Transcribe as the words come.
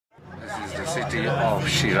city of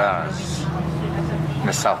Shiraz,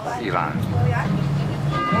 the south of Iran.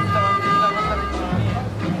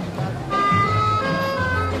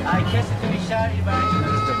 This is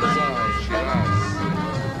the Bazaar of Shiraz.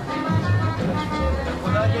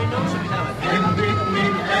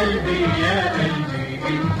 من قلبي يا قلبي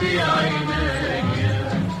انت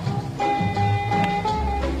عينيا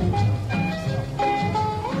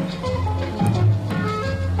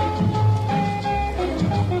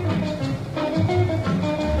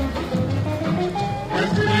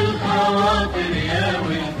نزل الخواطر يا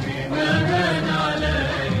ولدي ما هان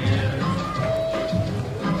عليا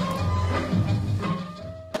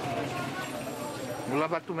Bola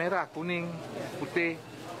batu merah, kuning, putih.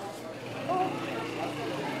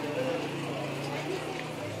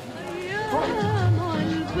 أيام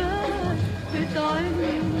عالبال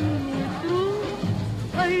بتعمل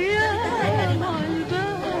وتروح أيام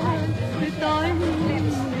عالبال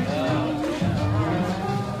بتعمل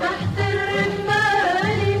تحت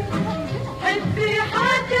الرمالي حبي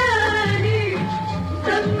حكاني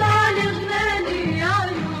سمعني غناني يا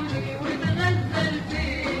عيوني وتغزل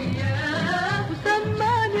فيا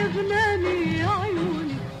وسمعني غناني يا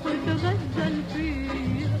عيوني وتغزل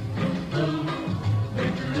فيا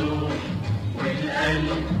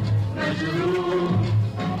والقلب مجروح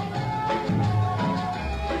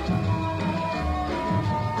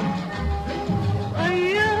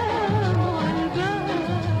أيام عالبال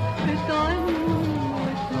بتعمل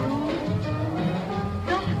وتروح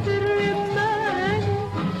تحت الرمال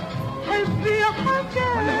حبي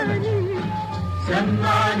حكاني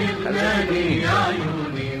سمعني غناني يا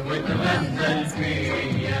عيوني وتغزل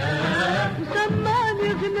فيا وسمعني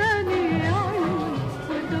غناني يا عيوني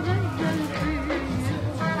وتغزل فيا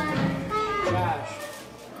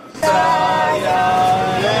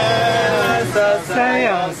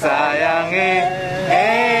Sayang sayangi,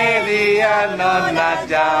 dia nona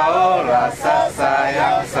jauh rasa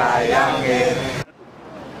sayang sayangi.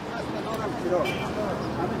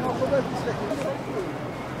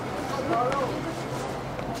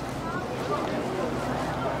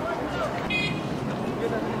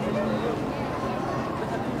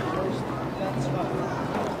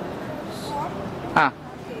 Ah,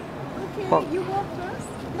 Okay, you walk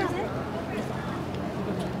first.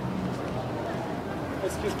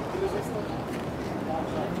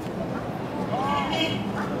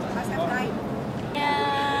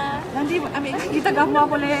 Nanti ambil kita gambar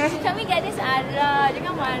boleh. Kami gadis Ara,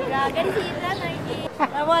 jangan marah. Gadis Iran lagi.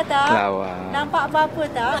 Lawa tak? lawa. Nampak apa-apa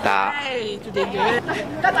tak? Tak. Itu dia je.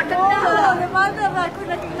 Tak kenal. Mana lah aku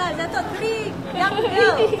dah kenal. Datuk Trik. Yang dia.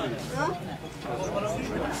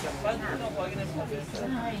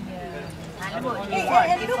 And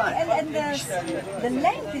look, and the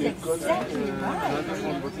length is exactly right.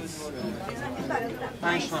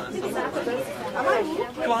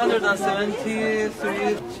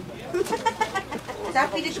 273.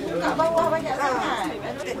 Tapi dia buka bawah banyak sangat.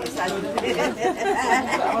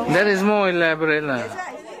 That is more elaborate lah.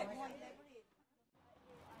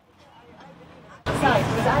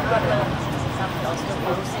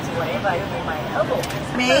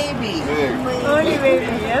 Maybe. Only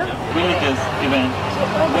baby, yeah? Religious event.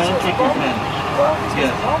 Grand cricket man.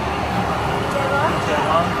 Yes.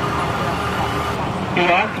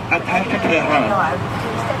 Iraq attacked Tehran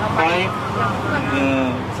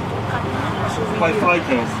by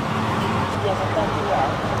fighters.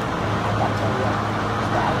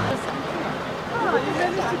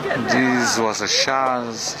 This was a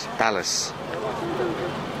Shah's palace.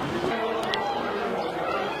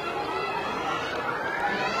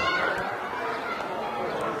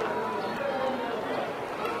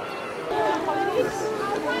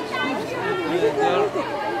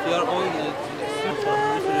 They are all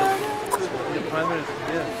the primary.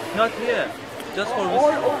 Yeah. Not here. Just for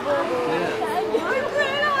visiting.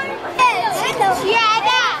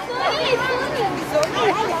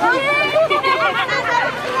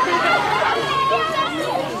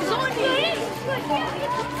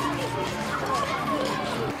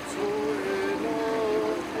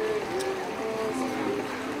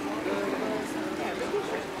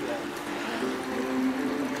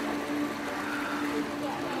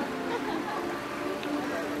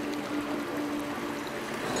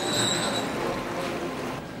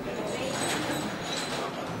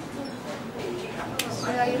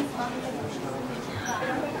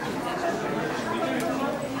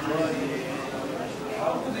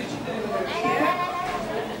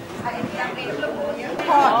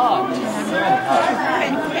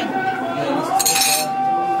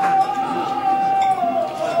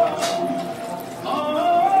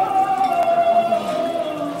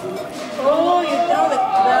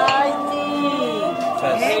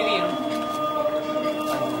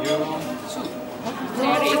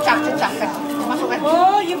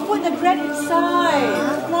 bread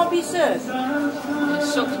inside. Small pieces.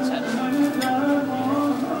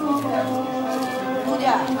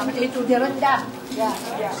 Itu dia rendang. Ya.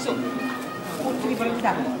 Soup. Putri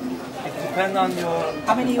berendang. It depends on your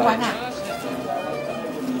How many you want?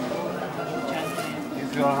 if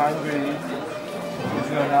you're hungry, if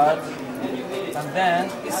you're not, and then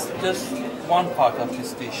it's just one part of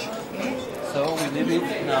this dish. So we leave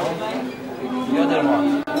it now. The other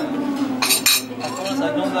one. Of course, I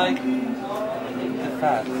don't like the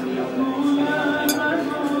fat.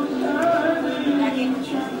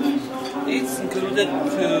 It's included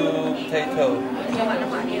to potato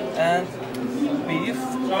and beef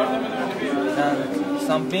and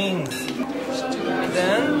some beans.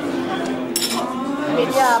 Then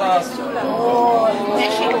sauce. Oh,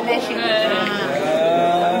 mashing.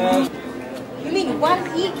 You mean one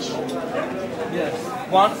each? Yes,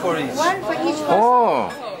 one for each. One for each person? Oh,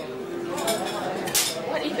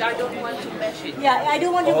 What if I don't want to mash it? Yeah, I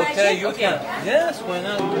don't want to mash Okay, it. you can. Yes, why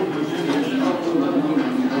not?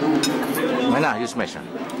 why not? You smash it.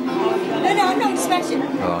 No, I'm not smashing.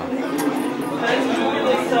 Oh.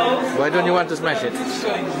 Why don't you want to smash it?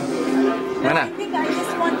 Why I not? think I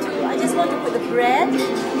just want to put the bread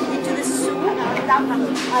into the soup.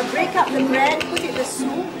 I'll break up the bread, put it in the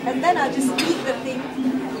soup, and then I'll just eat the thing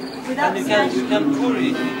without And you smashing. can pour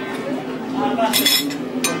it.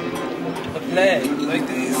 The plate like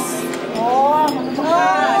this. Oh!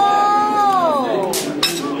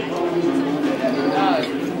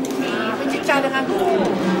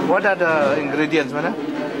 What are the ingredients, mana?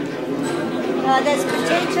 There's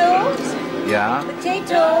potatoes, Yeah.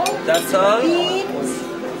 That's all. beans,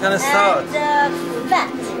 Kind of salt. and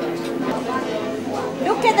fat.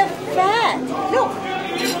 Look at the fat. Look.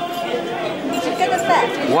 Look at the fat.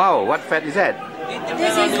 Wow, what fat is that? It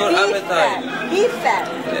This depends on is your beef appetite. fat. Beef fat.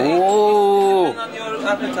 Oh, Depends on your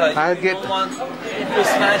appetite. I'll If get- you don't want to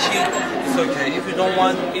smash it, it's okay. If you don't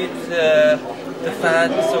want it, the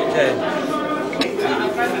fat, it's okay.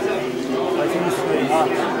 I think it's very hot.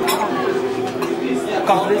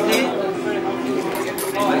 Completely.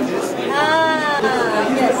 Like this.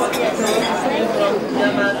 Yes.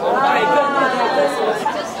 Thank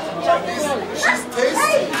you.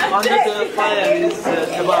 Under the fire is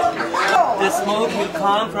kebab. The smoke will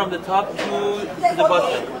come from the top to the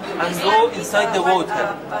bottom and go inside the water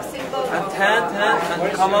and turn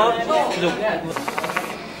and come up. Look.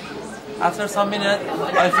 After some minutes,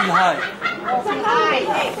 I feel high.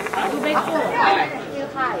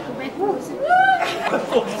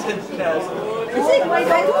 Is it my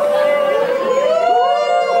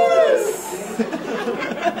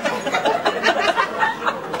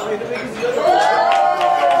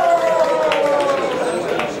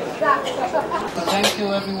Thank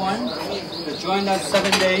you everyone who joined us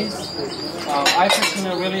 7 days. I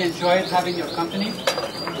personally really enjoyed having your company.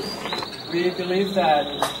 We believe that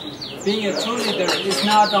being a tour leader is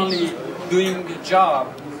not only doing the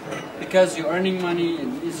job because you're earning money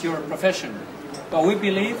and it's your profession. But we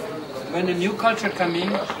believe when a new culture comes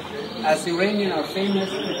in, as Iranians are famous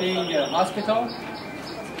for being a hospital,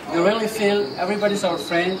 you really feel everybody's our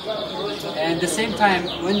friend, and at the same time,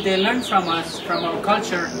 when they learn from us, from our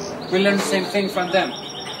culture, we learn the same thing from them.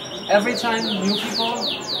 Every time new people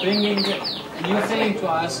bringing a new feeling to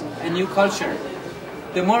us, a new culture,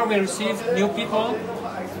 the more we receive new people,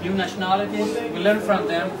 new nationalities, we learn from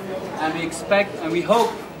them, and we expect and we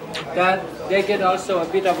hope that they get also a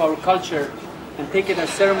bit of our culture and take it as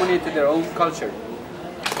ceremony to their own culture.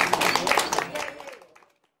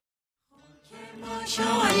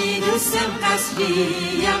 شانی دوستم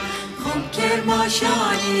قصریم خمکر ما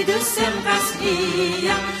شانی دوستم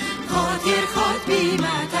قصریم خاطر خاط بی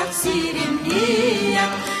ما تقصیرم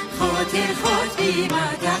نیم خاطر خاط بی ما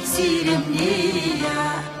تقصیرم نیم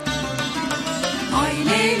آی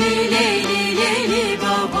لیلی لیلی لیلی